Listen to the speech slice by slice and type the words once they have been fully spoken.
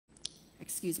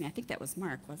excuse me, I think that was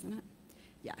Mark, wasn't it?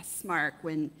 Yes, Mark,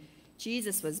 when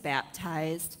Jesus was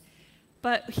baptized.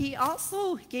 But he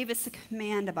also gave us a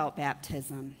command about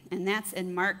baptism, and that's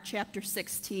in Mark chapter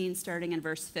 16, starting in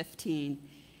verse 15.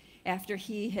 After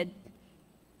he had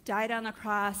died on the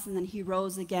cross and then he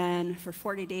rose again, for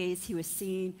 40 days he was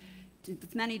seen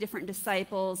with many different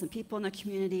disciples and people in the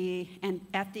community, and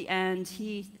at the end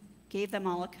he gave them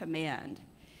all a command.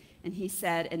 And he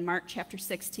said in Mark chapter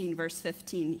 16, verse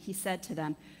 15, he said to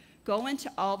them, "Go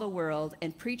into all the world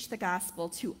and preach the gospel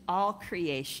to all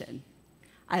creation."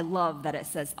 I love that it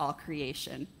says all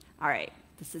creation. All right,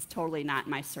 this is totally not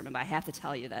my sermon, but I have to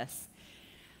tell you this.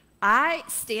 I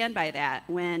stand by that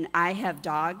when I have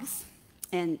dogs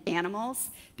and animals,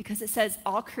 because it says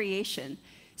all creation.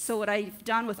 So what I've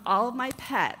done with all of my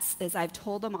pets is I've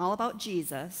told them all about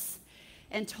Jesus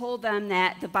and told them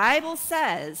that the Bible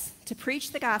says to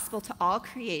preach the gospel to all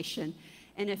creation,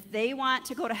 and if they want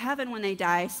to go to heaven when they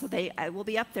die, so I will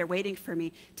be up there waiting for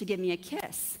me to give me a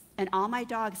kiss. And all my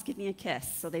dogs give me a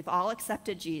kiss, so they've all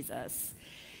accepted Jesus.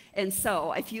 And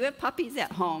so if you have puppies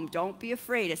at home, don't be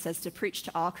afraid. It says to preach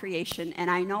to all creation, and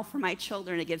I know for my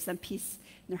children it gives them peace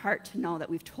in their heart to know that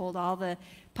we've told all the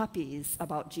puppies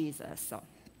about Jesus. So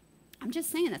I'm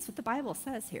just saying that's what the Bible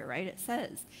says here, right? It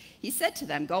says, he said to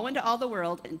them, "Go into all the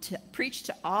world and to preach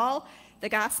to all the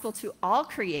gospel to all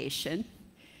creation.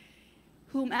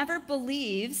 Whomever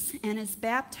believes and is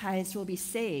baptized will be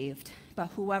saved, but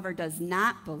whoever does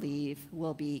not believe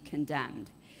will be condemned."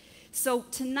 So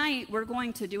tonight we're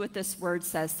going to do what this word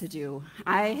says to do.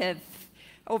 I have,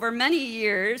 over many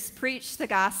years, preached the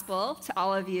gospel to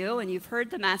all of you, and you've heard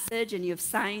the message and you've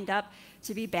signed up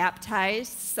to be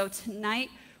baptized. So tonight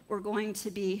we're going to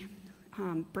be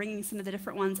bringing some of the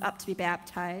different ones up to be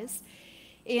baptized.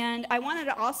 And I wanted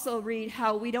to also read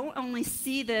how we don't only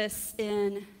see this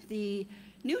in the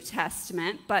New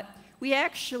Testament, but we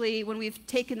actually, when we've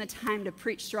taken the time to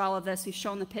preach through all of this, we've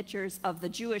shown the pictures of the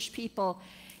Jewish people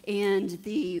and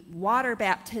the water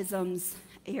baptisms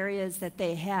areas that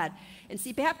they had. And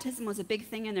see, baptism was a big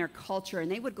thing in their culture,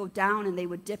 and they would go down and they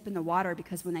would dip in the water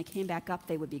because when they came back up,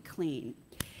 they would be clean.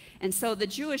 And so the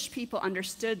Jewish people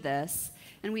understood this,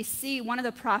 and we see one of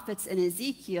the prophets in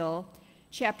Ezekiel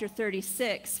chapter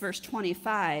 36, verse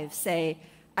 25, say,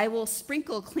 "I will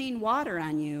sprinkle clean water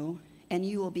on you, and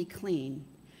you will be clean.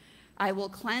 I will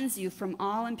cleanse you from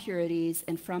all impurities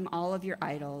and from all of your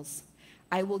idols.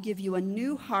 I will give you a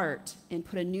new heart and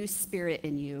put a new spirit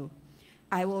in you.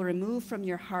 I will remove from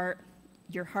your heart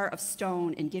of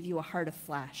stone and give you a heart of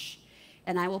flesh.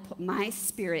 And I will put my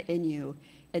spirit in you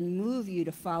and move you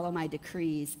to follow my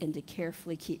decrees and to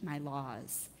carefully keep my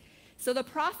laws." So the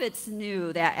prophets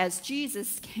knew that as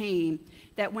Jesus came,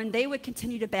 that when they would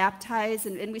continue to baptize,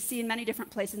 and we see in many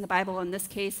different places in the Bible, in this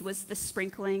case it was the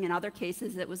sprinkling, in other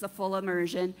cases it was a full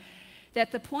immersion,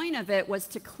 that the point of it was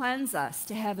to cleanse us,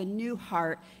 to have a new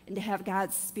heart, and to have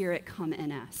God's Spirit come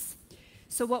in us.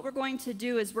 So what we're going to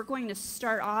do is we're going to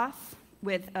start off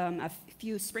with a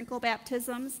few sprinkle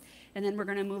baptisms, and then we're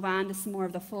going to move on to some more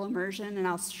of the full immersion, and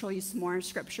I'll show you some more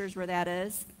scriptures where that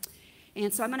is.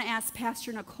 And so I'm going to ask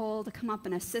Pastor Nicole to come up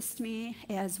and assist me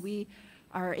as we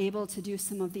are able to do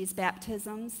some of these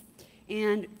baptisms.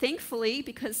 And thankfully,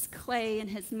 because Clay and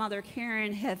his mother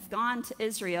Karen have gone to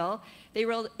Israel, they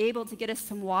were able to get us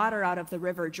some water out of the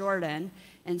River Jordan.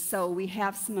 And so we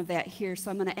have some of that here.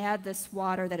 So I'm going to add this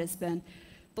water that has been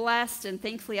blessed and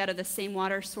thankfully out of the same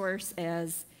water source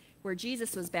as where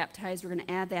Jesus was baptized. We're going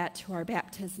to add that to our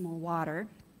baptismal water.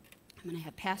 I'm going to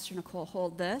have Pastor Nicole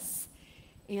hold this.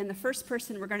 And the first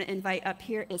person we're going to invite up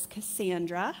here is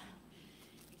Cassandra.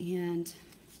 And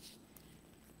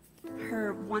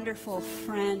her wonderful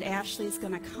friend Ashley's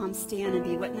going to come stand and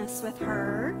be witness with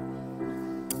her.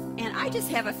 And I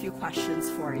just have a few questions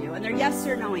for you, and they're yes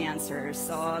or no answers,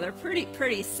 so they're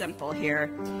pretty simple here.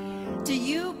 Do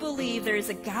you believe there is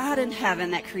a God in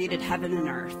heaven that created heaven and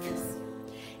earth?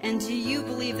 And do you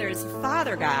believe there is a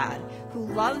Father God who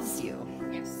loves you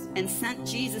and sent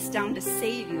Jesus down to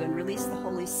save you and release the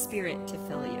Holy Spirit to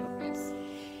fill you?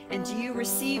 And do you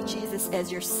receive Jesus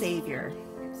as your Savior?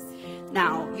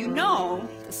 Now, you know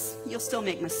you'll still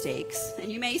make mistakes,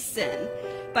 and you may sin,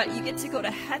 but you get to go to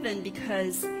heaven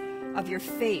because of your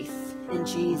faith in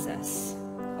Jesus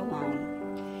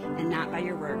alone, and not by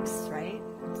your works, right?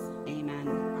 Amen.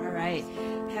 All right.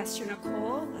 Pastor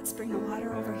Nicole, let's bring the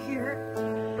water over here.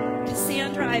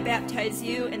 Cassandra, I baptize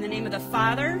you in the name of the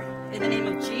Father, in the name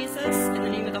of Jesus, in the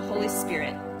name of the Holy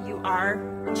Spirit. You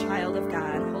are a child of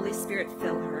God. Holy Spirit,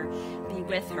 fill her, be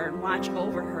with her, and watch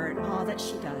over her in all that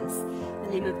she does. In the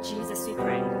name of Jesus we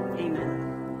pray. Amen.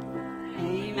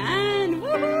 Amen.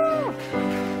 Woo-hoo!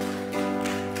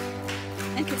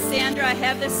 Cassandra, I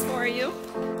have this for you.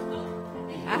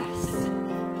 Yes.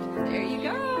 There you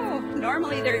go.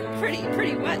 Normally they're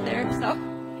pretty wet there, so.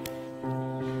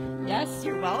 Yes,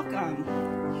 you're welcome.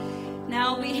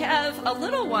 Now we have a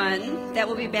little one that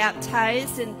will be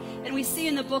baptized, and we see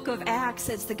in the book of Acts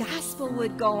as the gospel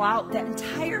would go out that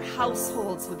entire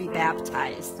households would be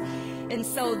baptized. And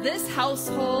so this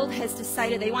household has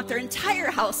decided they want their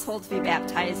entire household to be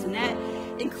baptized, and that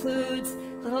includes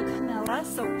little Camilla.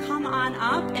 So come on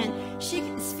up, and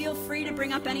feel free to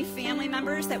bring up any family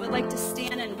members that would like to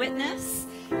stand and witness.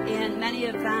 And many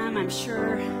of them, I'm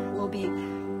sure, will be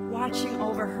watching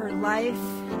over her life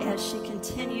as she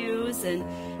continues and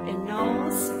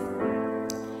knows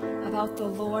about the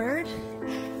Lord.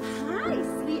 Hi,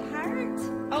 sweetheart.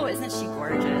 Oh, isn't she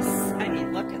gorgeous? I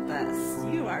mean, look at this.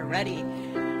 You are ready.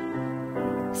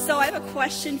 So I have a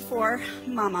question for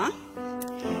Mama.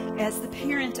 As the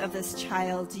parent of this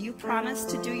child, do you promise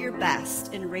to do your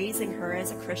best in raising her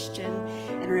as a Christian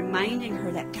and reminding her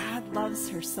that God loves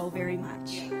her so very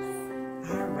much?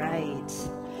 All right.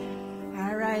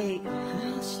 All right.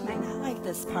 Well, she might not like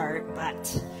this part,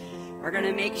 but we're going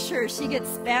to make sure she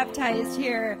gets baptized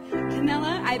here.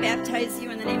 Camilla, I baptize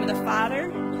you in the name of the Father,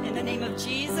 in the name of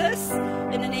Jesus,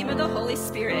 in the name of the Holy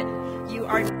Spirit. You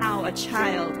are now a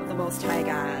child of the Most High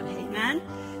God. Amen.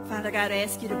 Father God, I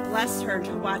ask you to bless her,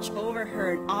 to watch over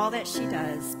her and all that she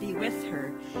does. Be with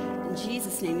her. In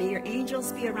Jesus' name, may your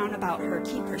angels be around about her.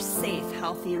 Keep her safe,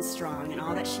 healthy, and strong in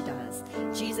all that she does.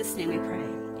 In Jesus' name we pray.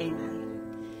 Amen.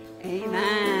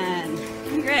 Amen.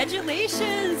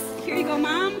 Congratulations. Here you go,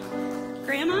 Mom.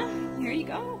 Grandma, here you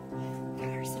go.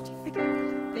 Got her certificate.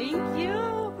 Thank you.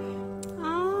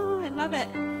 Oh, I love it.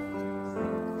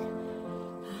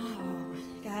 Oh,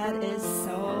 God is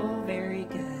so very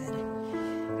good.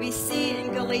 We see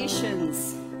in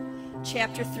Galatians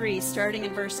chapter 3, starting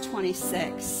in verse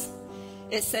 26,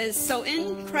 it says, "So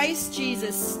in Christ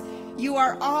Jesus, you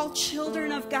are all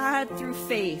children of God through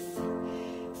faith.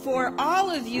 For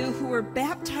all of you who were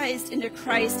baptized into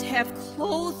Christ have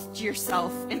clothed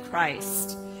yourself in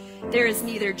Christ. There is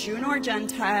neither Jew nor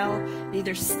Gentile,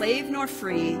 neither slave nor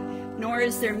free, nor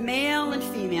is there male and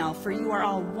female, for you are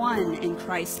all one in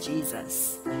Christ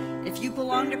Jesus. If you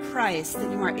belong to Christ,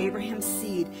 then you are Abraham's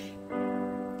seed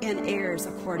and heirs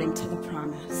according to the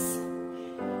promise."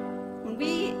 When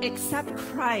we accept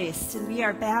Christ and we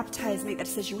are baptized, make that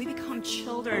decision, we become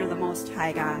children of the Most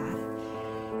High God.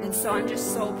 And so I'm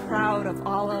just so proud of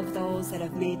all of those that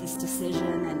have made this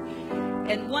decision.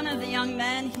 And one of the young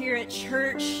men here at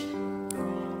church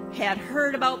had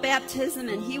heard about baptism,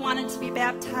 and he wanted to be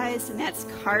baptized, and that's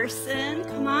Carson.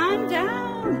 Come on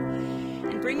down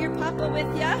and bring your papa with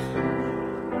you.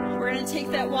 We're going to take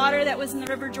that water that was in the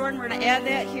River Jordan, we're going to add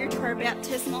that here to our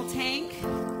baptismal tank.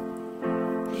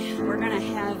 And we're going to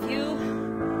have you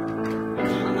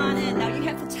come on in. Now you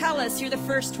have to tell us you're the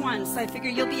first one, so I figure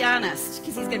you'll be honest,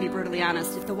 because he's going to be brutally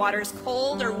honest, if the water is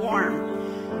cold or warm.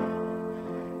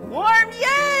 Warm,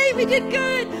 yay, we did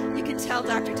good. You can tell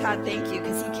Dr. Todd thank you,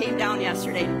 because he came down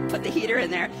yesterday and put the heater in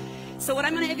there. So what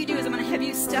I'm going to have you do is I'm going to have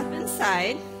you step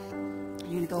inside. You're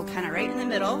going to go kind of right in the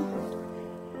middle.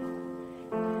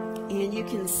 And you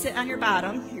can sit on your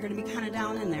bottom. You're going to be kind of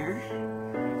down in there.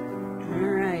 All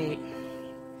right.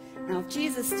 Now, if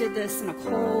Jesus did this in a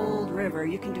cold river,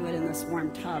 you can do it in this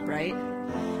warm tub, right?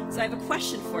 So I have a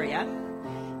question for you.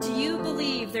 Do you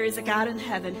believe there is a God in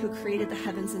heaven who created the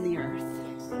heavens and the earth?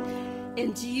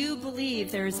 And do you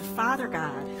believe there is a Father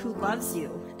God who loves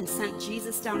you and sent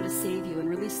Jesus down to save you and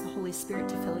released the Holy Spirit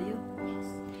to fill you?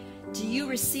 Do you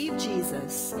receive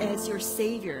Jesus as your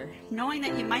Savior, knowing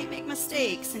that you might make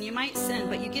mistakes and you might sin,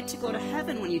 but you get to go to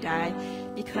heaven when you die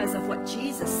because of what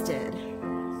Jesus did?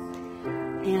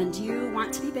 And you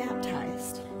want to be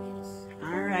baptized?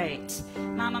 All right.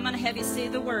 Mom, I'm going to have you say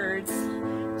the words.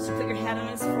 So put your hand on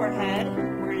his forehead.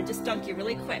 We're going to just dunk you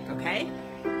really quick, okay?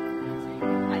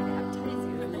 I baptize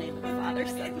you in the name of the Father,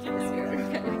 Son, and Holy Spirit.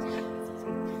 Okay.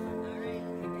 All right.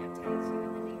 I baptize you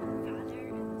in the name of the Father,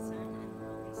 and the Son, and the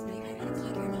Holy Spirit. I'm going to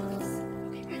plug your nose.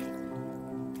 Okay, ready?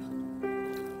 Go.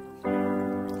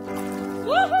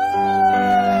 Woohoo!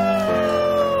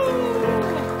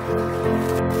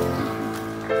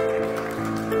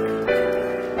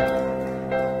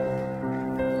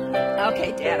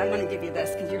 Okay, Dad, I'm going to give you this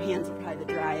because your hands are probably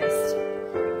the driest.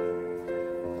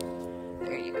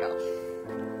 There you go.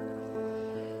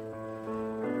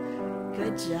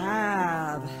 Good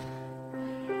job.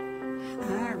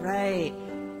 All right.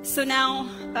 So now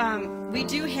we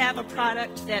do have a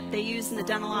product that they use in the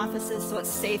dental offices, so it's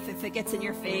safe if it gets in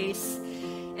your face.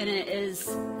 And it is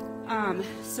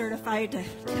certified to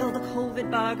kill the COVID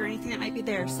bug or anything that might be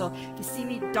there. So if you see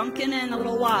me dunking in a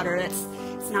little water, it's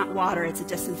not water, it's a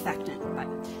disinfectant. But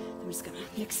I'm just going to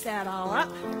mix that all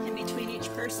up in between each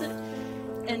person.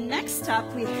 And next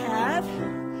up we have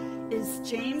is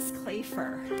James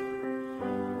Clayfer.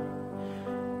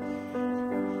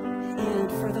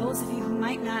 And for those of you who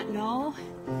might not know,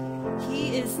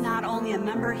 he is not only a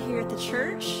member here at the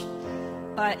church,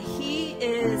 but he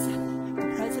is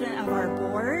the president of our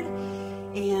board,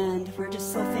 and we're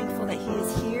just so thankful that he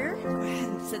is here. Go ahead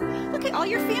and sit. Look at all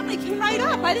your family came right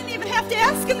up. I didn't even have to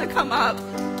ask him to come up.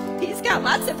 He's got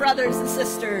lots of brothers and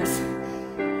sisters.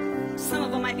 Some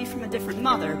of them might be from a different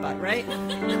mother, but right?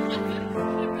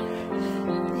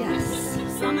 Yes.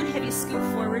 So I'm going to have you scoot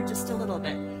forward just a little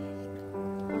bit.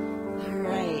 All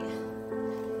right.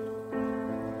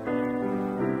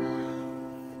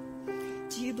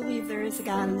 Do you believe there is a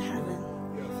God in heaven?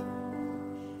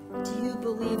 Yes. Do you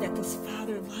believe that this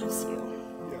Father loves you?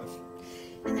 Yes.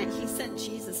 And that he sent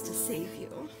Jesus to save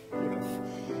you? Yes.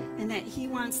 And that he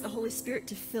wants the Holy Spirit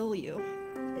to fill you?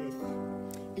 Yes.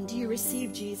 And do you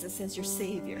receive Jesus as your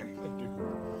Savior? I do.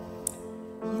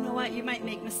 You know what? You might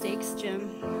make mistakes,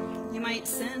 Jim. You might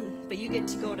sin, but you get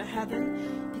to go to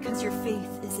heaven because your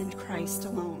faith is in Christ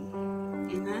alone.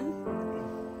 Amen?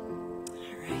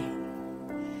 All right.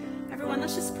 Everyone,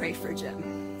 let's just pray for Jim.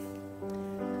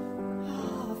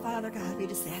 Oh, Father God, we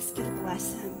just ask you to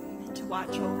bless him and to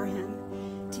watch over him,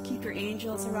 to keep your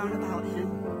angels around about him,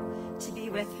 to be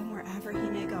with him wherever he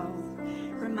may go.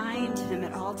 Remind him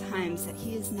at all times that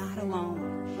he is not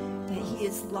alone, that he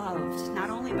is loved, not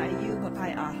only by you, but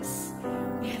by us.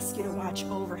 We ask you to watch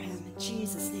over him in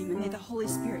Jesus' name, and may the Holy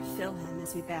Spirit fill him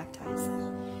as we baptize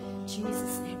him. In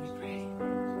Jesus' name we pray.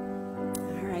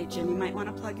 All right, Jim, you might want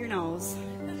to plug your nose.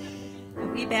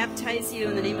 We baptize you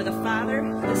in the name of the Father,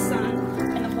 the Son,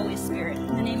 and the Holy Spirit. In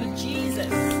the name of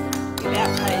Jesus, we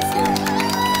baptize you.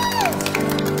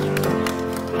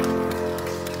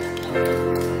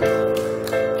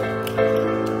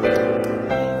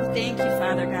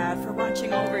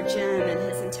 Over Jim and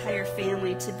his entire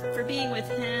family, for being with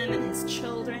him and his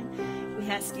children. We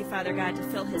ask you, Father God, to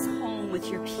fill his home with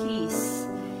your peace.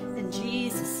 In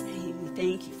Jesus' name, we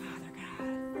thank you, Father God.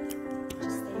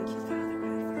 Just thank you, Father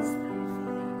God, for his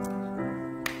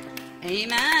life.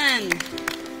 Amen.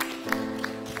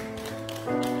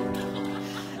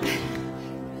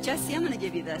 Jesse, I'm going to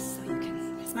give you this so you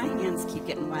can, because my hands keep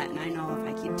getting wet, and I know if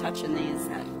I keep touching these,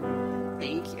 that,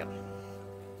 thank you.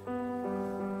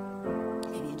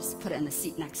 Put it in the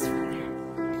seat next to him there.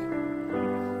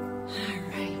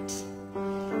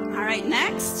 All right,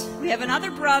 next, we have another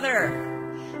brother.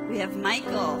 We have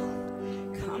Michael.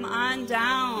 Come on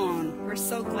down. We're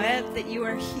so glad that you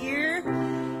are here.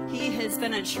 He has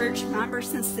been a church member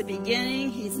since the beginning.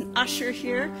 He's an usher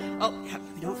here. Oh,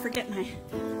 don't forget my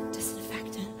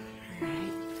disinfectant. All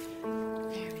right.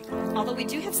 There we go. Although we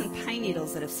do have some pine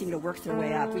needles that have seemed to work their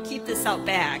way up. We keep this out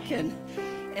back, and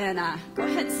go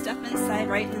ahead and step inside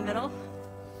right in the middle.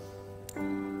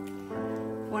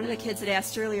 One of the kids had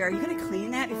asked earlier, are you going to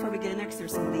clean that before we get in there because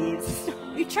there's some leaves?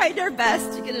 We tried our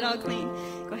best to get it all clean.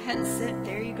 Go ahead and sit.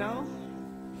 There you go.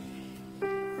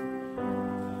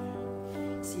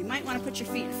 So you might want to put your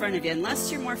feet in front of you, unless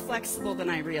you're more flexible than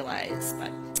I realize.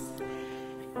 But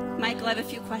Michael, I have a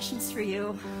few questions for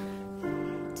you.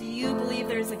 Do you believe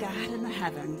there's a God in the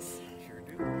heavens? Sure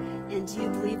do. And do you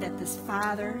believe that this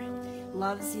Father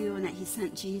loves you and that he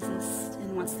sent Jesus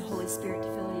and wants the Holy Spirit to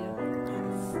fill you?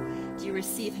 Yes. Do you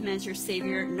receive him as your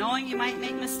Savior, knowing you might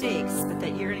make mistakes, but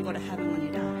that you're going to go to heaven when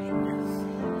you die? Yes.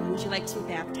 And would you like to be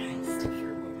baptized?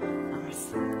 Sure.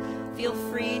 Awesome. Feel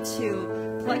free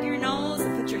to plug your nose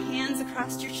and put your hands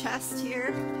across your chest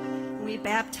here. And we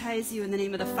baptize you in the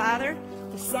name of the Father,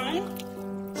 the Son,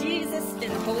 Jesus,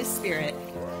 and the Holy Spirit.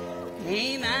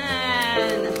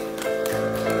 Amen.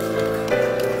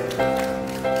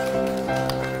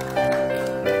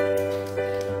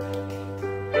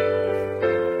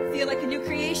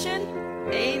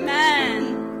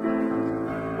 Amen.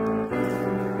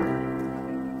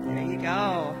 There you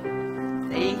go.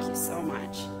 Thank you so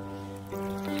much. All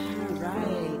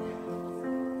right.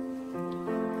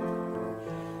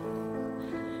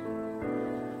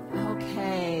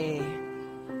 Okay.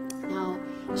 Now,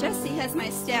 Jesse has my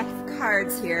stack of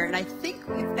cards here, and I think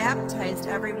we've baptized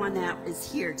everyone that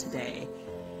is here today.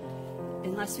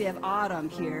 Unless we have Autumn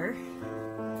here.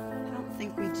 I don't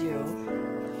think we do.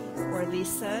 Or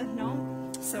Lisa, no?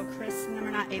 So Chris and them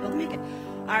are not able to make it.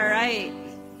 All right.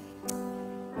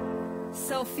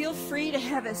 So feel free to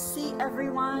have a seat,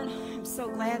 everyone. I'm so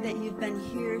glad that you've been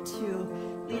here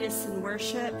to lead us in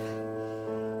worship.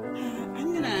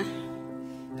 I'm going to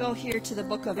go here to the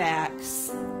book of Acts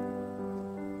and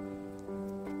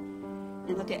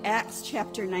look at Acts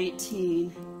chapter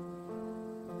 19.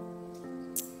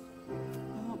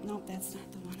 Oh, no, that's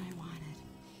not the one I wanted.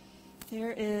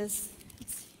 There is,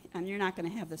 and you're not going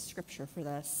to have the scripture for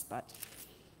this, but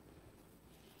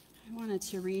I wanted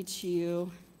to read to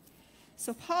you.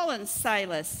 So Paul and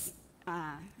Silas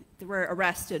were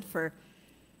arrested for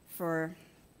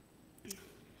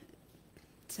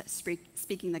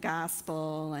speaking the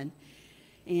gospel, and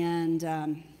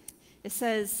it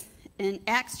says in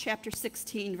Acts chapter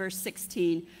 16, verse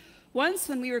 16, once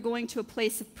when we were going to a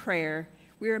place of prayer,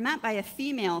 we were met by a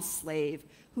female slave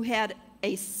who had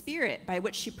a spirit by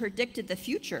which she predicted the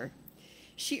future.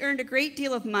 She earned a great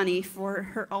deal of money for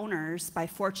her owners by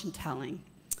fortune telling.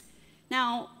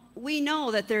 Now, we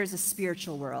know that there's a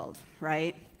spiritual world,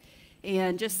 right?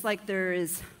 And just like there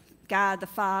is God the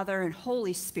Father and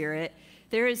Holy Spirit,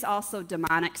 there is also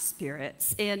demonic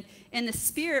spirits. And in the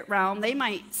spirit realm, they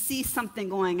might see something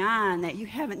going on that you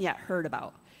haven't yet heard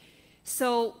about.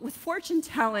 So with fortune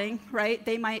telling, right,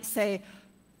 they might say,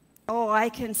 oh, I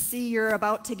can see you're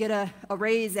about to get a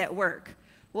raise at work.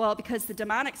 Well, because the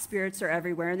demonic spirits are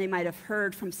everywhere, and they might have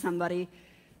heard from somebody,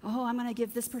 oh, I'm going to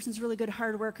give this person's really good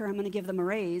hard worker, I'm going to give them a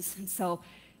raise. And so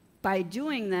by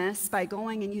doing this, by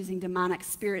going and using demonic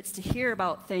spirits to hear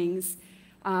about things,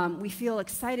 we feel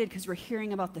excited because we're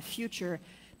hearing about the future.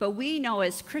 But we know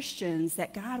as Christians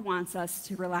that God wants us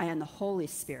to rely on the Holy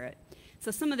Spirit.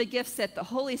 So some of the gifts that the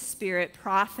Holy Spirit,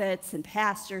 prophets and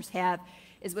pastors have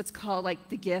is what's called like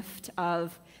the gift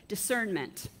of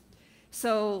discernment.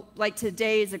 So like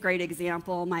today is a great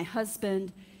example. My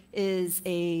husband is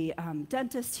a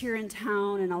dentist here in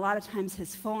town, and a lot of times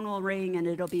his phone will ring and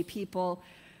it'll be people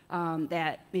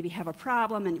that maybe have a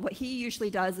problem, and what he usually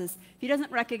does is if he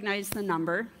doesn't recognize the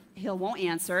number, he won't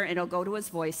answer, and it'll go to his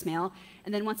voicemail,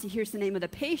 and then once he hears the name of the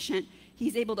patient,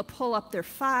 he's able to pull up their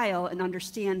file and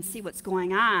understand, see what's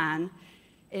going on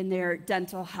in their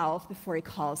dental health before he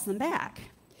calls them back.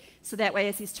 So that way,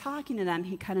 as he's talking to them,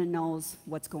 he kind of knows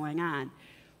what's going on.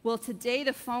 Well, today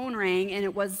the phone rang, and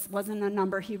it wasn't a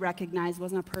number he recognized,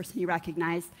 wasn't a person he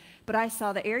recognized, but I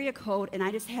saw the area code, and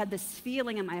I just had this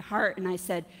feeling in my heart, and I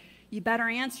said, you better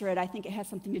answer it. I think it has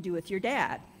something to do with your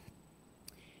dad.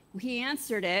 He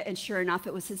answered it, and sure enough,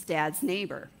 it was his dad's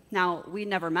neighbor. Now, we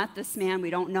never met this man. We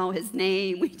don't know his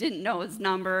name. We didn't know his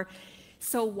number.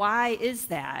 So why is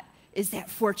that? Is that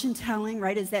fortune telling,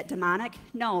 right? Is that demonic?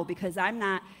 No, because I'm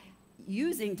not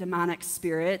using demonic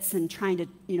spirits and trying to,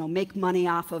 make money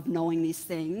off of knowing these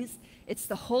things. It's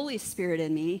the Holy Spirit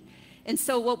in me. And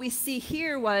so what we see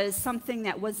here was something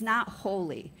that was not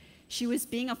holy. She was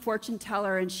being a fortune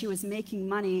teller, and she was making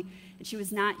money, and she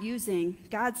was not using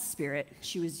God's spirit.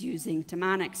 She was using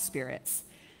demonic spirits.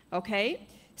 Okay?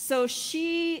 So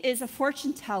she is a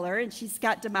fortune teller, and she's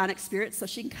got demonic spirits, so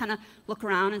she can kind of look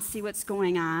around and see what's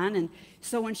going on. And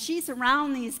so when she's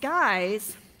around these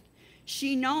guys,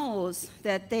 she knows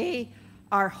that they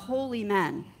are holy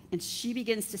men, and she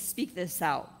begins to speak this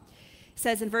out. It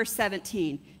says in verse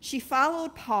 17, she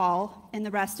followed Paul and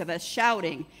the rest of us,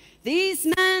 shouting, these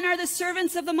men are the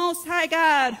servants of the Most High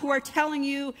God who are telling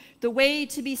you the way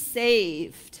to be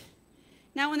saved.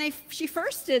 Now, when she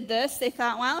first did this, they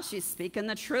thought, well, she's speaking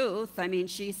the truth. I mean,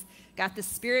 she's got the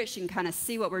Spirit. She can kind of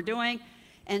see what we're doing,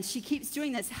 and she keeps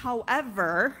doing this.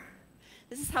 However,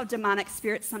 this is how demonic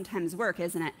spirits sometimes work,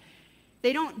 isn't it?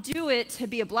 They don't do it to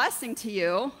be a blessing to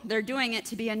you. They're doing it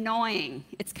to be annoying.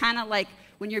 It's kind of like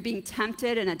when you're being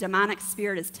tempted and a demonic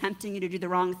spirit is tempting you to do the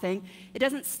wrong thing. It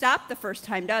doesn't stop the first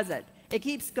time, does it? It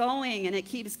keeps going, and it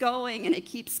keeps going, and it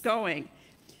keeps going.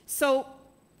 So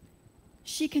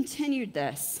she continued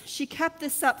this. She kept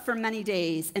this up for many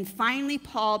days, and finally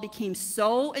Paul became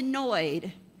so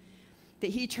annoyed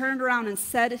that he turned around and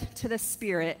said to the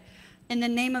spirit, in the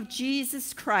name of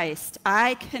Jesus Christ,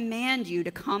 I command you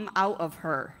to come out of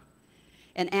her.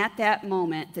 And at that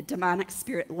moment, the demonic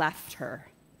spirit left her.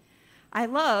 I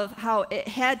love how it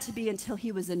had to be until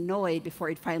he was annoyed before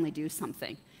he'd finally do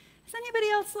something. Is anybody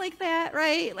else like that,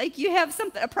 right? Like you have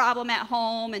a problem at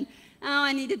home, and, oh,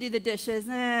 I need to do the dishes.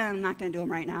 I'm not going to do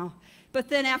them right now. But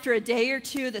then after a day or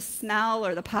two, the smell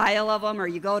or the pile of them, or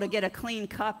you go to get a clean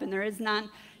cup and there is none,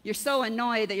 you're so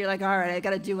annoyed that you're like, all right, I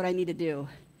got to do what I need to do.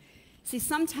 See,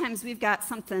 sometimes we've got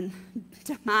something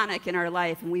demonic in our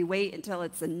life, and we wait until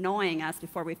it's annoying us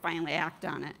before we finally act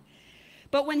on it.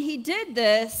 But when he did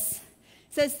this,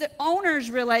 it says the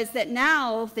owners realized that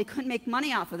now they couldn't make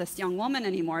money off of this young woman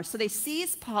anymore, so they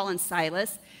seized Paul and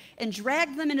Silas and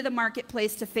dragged them into the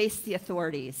marketplace to face the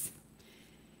authorities.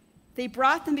 They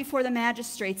brought them before the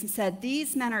magistrates and said,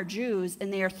 these men are Jews,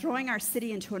 and they are throwing our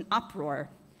city into an uproar.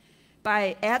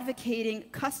 by advocating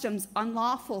customs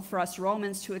unlawful for us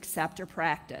Romans to accept or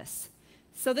practice.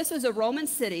 So this was a Roman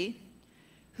city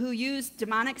who used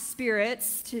demonic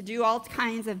spirits to do all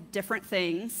kinds of different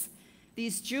things.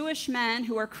 These Jewish men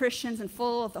who are Christians and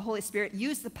full of the Holy Spirit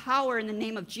used the power in the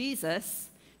name of Jesus,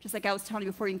 just like I was telling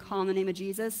you before, you can call in the name of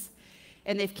Jesus,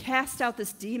 and they've cast out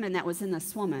this demon that was in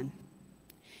this woman.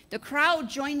 The crowd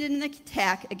joined in the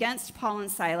attack against Paul and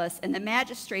Silas, and the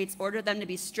magistrates ordered them to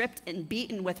be stripped and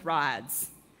beaten with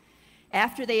rods.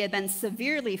 After they had been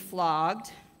severely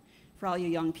flogged, for all you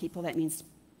young people, that means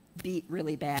beat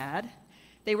really bad,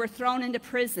 they were thrown into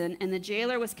prison, and the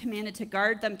jailer was commanded to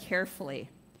guard them carefully.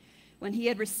 When he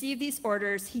had received these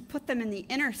orders, he put them in the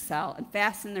inner cell and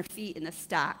fastened their feet in the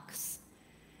stocks.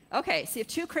 Okay, so you have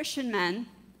two Christian men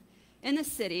in the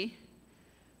city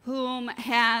whom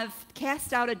have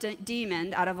cast out a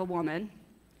demon out of a woman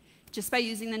just by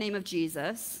using the name of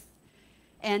Jesus.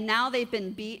 And now they've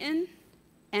been beaten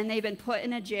and they've been put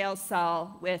in a jail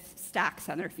cell with stocks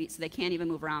on their feet so they can't even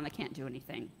move around, they can't do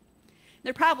anything.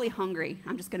 They're probably hungry.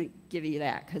 I'm just going to give you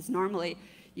that, because normally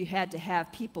you had to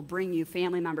have people bring you,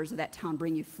 family members of that town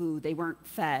bring you food. They weren't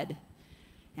fed,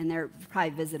 and they're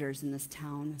probably visitors in this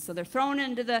town. So they're thrown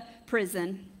into the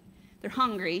prison. They're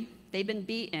hungry. They've been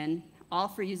beaten, all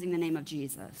for using the name of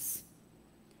Jesus.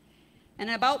 And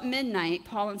at about midnight,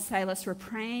 Paul and Silas were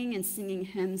praying and singing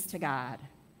hymns to God.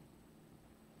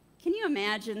 Can you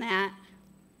imagine that?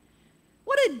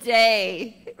 What a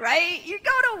day, right? You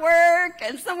go to work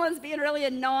and someone's being really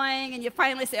annoying and you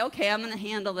finally say, okay, I'm going to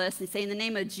handle this. And you say, in the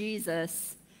name of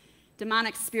Jesus,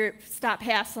 demonic spirit, stop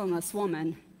hassling this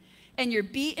woman. And you're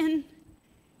beaten,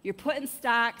 you're put in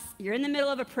stocks, you're in the middle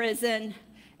of a prison,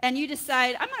 and you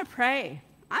decide, I'm going to pray.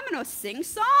 I'm going to sing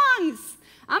songs.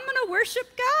 I'm going to worship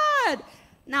God.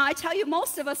 Now, I tell you,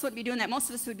 most of us would be doing that. Most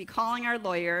of us would be calling our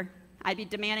lawyer. I'd be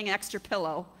demanding an extra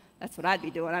pillow. That's what I'd be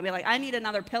doing. I'd be like, I need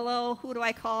another pillow. Who do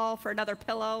I call for another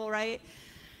pillow, right?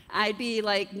 I'd be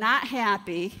like, not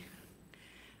happy.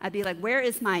 I'd be like, where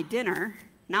is my dinner?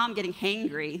 Now I'm getting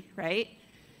hangry, right?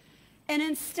 And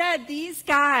instead, these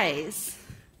guys,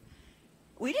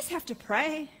 we just have to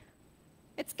pray.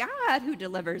 It's God who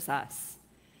delivers us.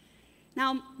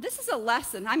 Now, this is a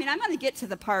lesson. I mean, I'm going to get to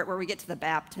the part where we get to the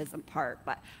baptism part,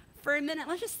 but for a minute,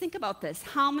 let's just think about this.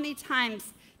 How many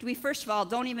times do we, first of all,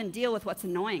 don't even deal with what's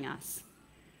annoying us?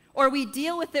 Or we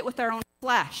deal with it with our own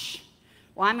flesh.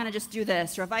 Well, I'm going to just do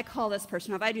this, or if I call this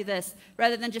person, or if I do this,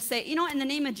 rather than just say, you know what, in the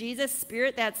name of Jesus,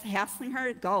 spirit that's hassling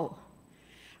her, go.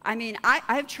 I mean,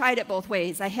 I've tried it both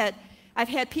ways. I've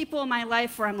had people in my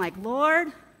life where I'm like,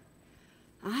 Lord,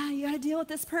 you got to deal with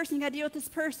this person, you got to deal with this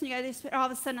person, you got to do this. All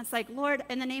of a sudden it's like, Lord,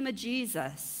 in the name of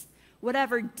Jesus,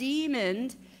 whatever demon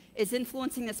is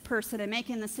influencing this person and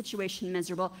making the situation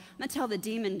miserable, I'm going to tell the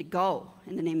demon to go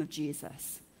in the name of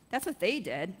Jesus. That's what they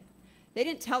did. They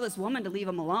didn't tell this woman to leave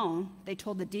him alone. They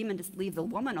told the demon to leave the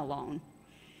woman alone.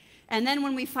 And then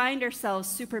when we find ourselves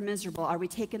super miserable, are we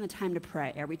taking the time to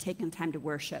pray? Are we taking the time to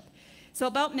worship? So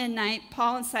about midnight,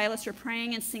 Paul and Silas were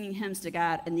praying and singing hymns to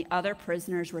God, and the other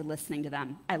prisoners were listening to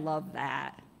them. I love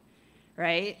that,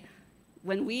 right?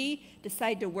 When we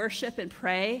decide to worship and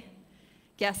pray,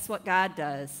 guess what God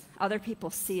does? Other people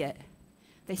see it.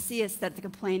 They see us that the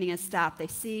complaining has stopped. They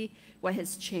see what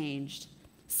has changed.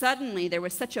 Suddenly, there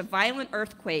was such a violent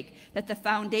earthquake that the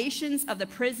foundations of the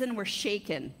prison were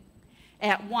shaken.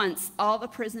 At once, all the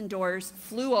prison doors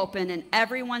flew open and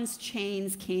everyone's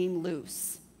chains came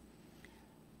loose.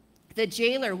 The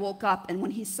jailer woke up, and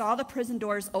when he saw the prison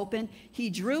doors open, he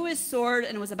drew his sword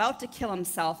and was about to kill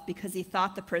himself because he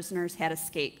thought the prisoners had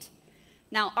escaped.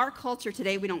 Now, our culture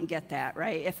today, we don't get that,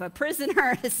 right? If a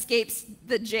prisoner escapes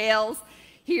the jails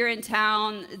here in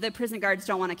town, the prison guards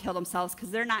don't want to kill themselves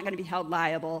because they're not going to be held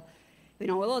liable. You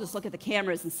know, we'll just look at the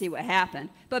cameras and see what happened.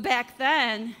 But back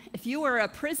then, if you were a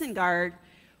prison guard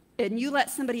and you let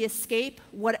somebody escape,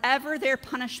 whatever their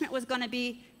punishment was going to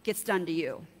be gets done to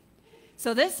you.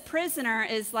 So this prisoner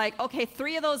is like, okay,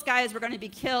 3 of those guys were going to be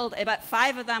killed, but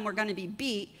 5 of them were going to be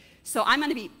beat. So I'm going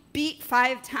to be beat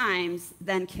 5 times,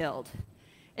 then killed.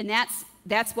 And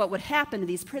that's what would happen to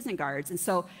these prison guards. And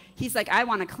so he's like, I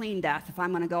want a clean death. If I'm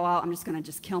going to go out, I'm just going to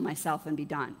just kill myself and be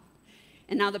done.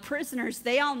 And now the prisoners,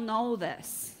 they all know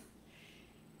this.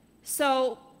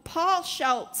 So Paul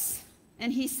shouts,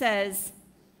 and he says,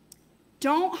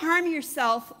 don't harm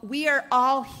yourself. We are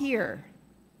all here.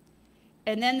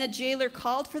 And then the jailer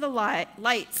called for the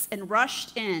lights and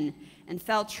rushed in and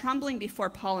fell trembling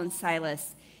before Paul and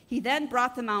Silas. He then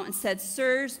brought them out and said,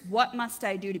 sirs, what must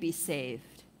I do to be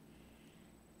saved?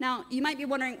 Now, you might be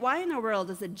wondering, why in the world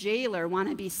does a jailer want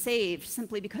to be saved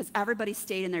simply because everybody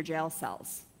stayed in their jail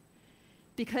cells?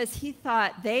 because he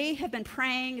thought they have been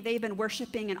praying, they've been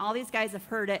worshiping, and all these guys have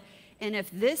heard it. And if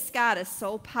this God is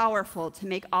so powerful to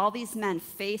make all these men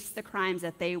face the crimes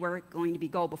that they were going to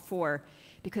go before,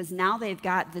 because now they've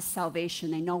got this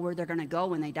salvation, they know where they're going to go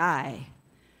when they die,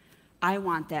 I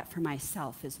want that for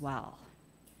myself as well.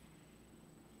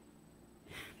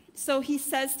 So he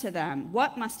says to them,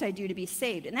 what must I do to be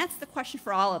saved? And that's the question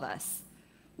for all of us.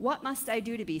 What must I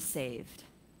do to be saved?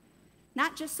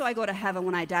 Not just so I go to heaven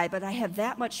when I die, but I have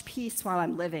that much peace while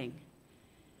I'm living.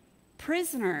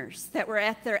 Prisoners that were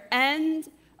at their end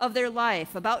of their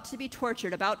life, about to be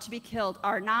tortured, about to be killed,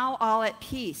 are now all at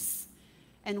peace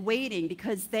and waiting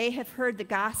because they have heard the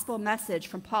gospel message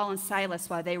from Paul and Silas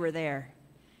while they were there.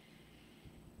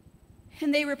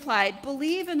 And they replied,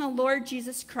 believe in the Lord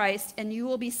Jesus Christ, and you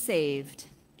will be saved,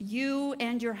 you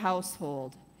and your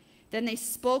household. Then they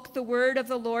spoke the word of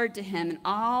the Lord to him and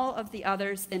all of the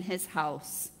others in his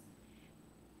house.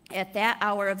 At that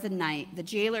hour of the night, the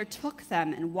jailer took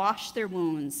them and washed their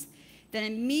wounds. Then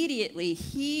immediately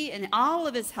he and all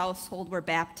of his household were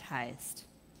baptized.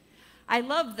 I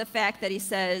love the fact that he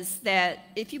says that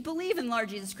if you believe in Lord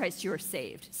Jesus Christ, you are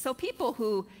saved. So people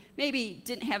who maybe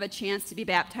didn't have a chance to be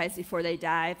baptized before they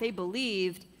die, if they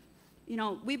believed,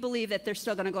 we believe that they're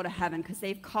still going to go to heaven because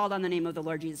they've called on the name of the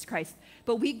Lord Jesus Christ.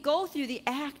 But we go through the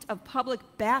act of public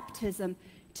baptism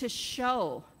to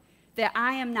show that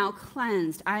I am now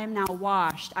cleansed, I am now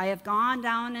washed, I have gone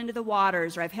down into the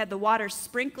waters, or I've had the water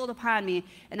sprinkled upon me,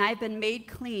 and I've been made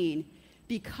clean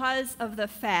because of the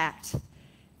fact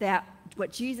that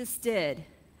what Jesus did,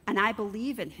 and I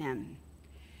believe in him.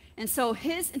 And so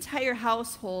his entire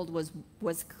household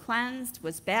was cleansed,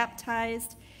 was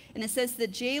baptized. And it says the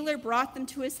jailer brought them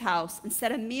to his house and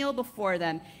set a meal before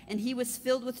them, and he was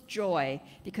filled with joy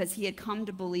because he had come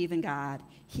to believe in God,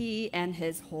 he and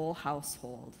his whole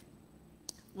household.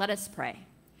 Let us pray.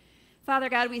 Father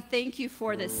God, we thank you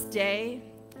for this day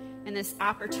and this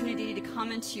opportunity to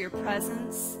come into your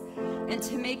presence and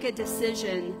to make a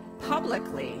decision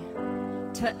publicly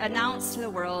to announce to the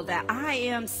world that I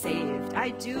am saved.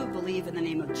 I do believe in the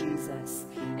name of Jesus.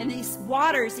 And these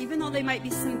waters, even though they might be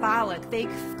symbolic,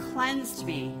 they've cleansed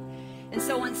me. And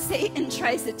so when Satan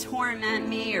tries to torment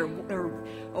me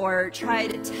or try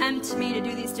to tempt me to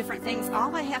do these different things,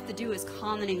 all I have to do is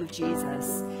call on the name of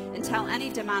Jesus and tell any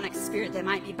demonic spirit that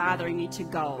might be bothering me to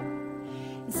go.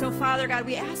 And so, Father God,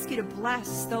 we ask you to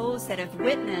bless those that have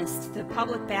witnessed the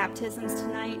public baptisms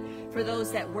tonight. For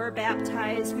those that were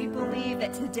baptized, we believe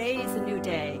that today is a new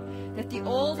day, that the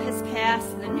old has passed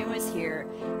and the new is here,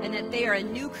 and that they are a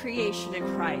new creation in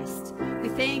Christ. We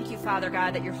thank you, Father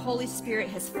God, that your Holy Spirit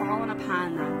has fallen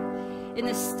upon them. In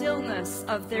the stillness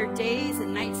of their days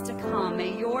and nights to come,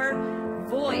 may your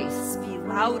voice be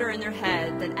louder in their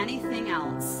head than anything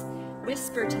else.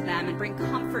 Whisper to them and bring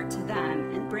comfort to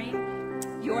them and bring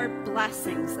your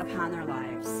blessings upon their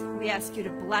lives. We ask you to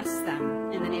bless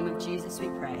them. In the name of Jesus we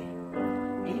pray.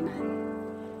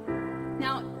 Amen.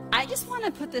 Now, I just want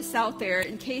to put this out there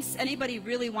in case anybody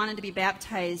really wanted to be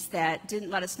baptized that didn't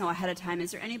let us know ahead of time.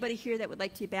 Is there anybody here that would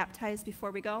like to be baptized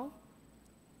before we go?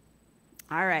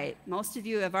 All right. Most of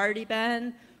you have already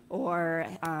been or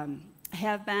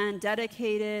have been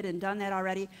dedicated and done that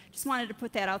already. Just wanted to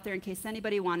put that out there in case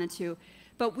anybody wanted to.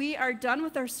 But we are done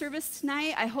with our service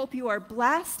tonight. I hope you are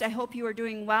blessed. I hope you are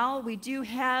doing well. We do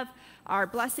have our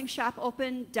blessing shop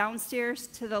open downstairs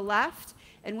to the left,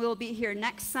 and we'll be here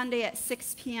next Sunday at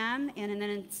 6 p.m. And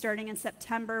then starting in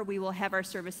September, we will have our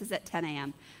services at 10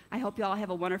 a.m. I hope you all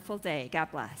have a wonderful day. God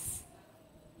bless.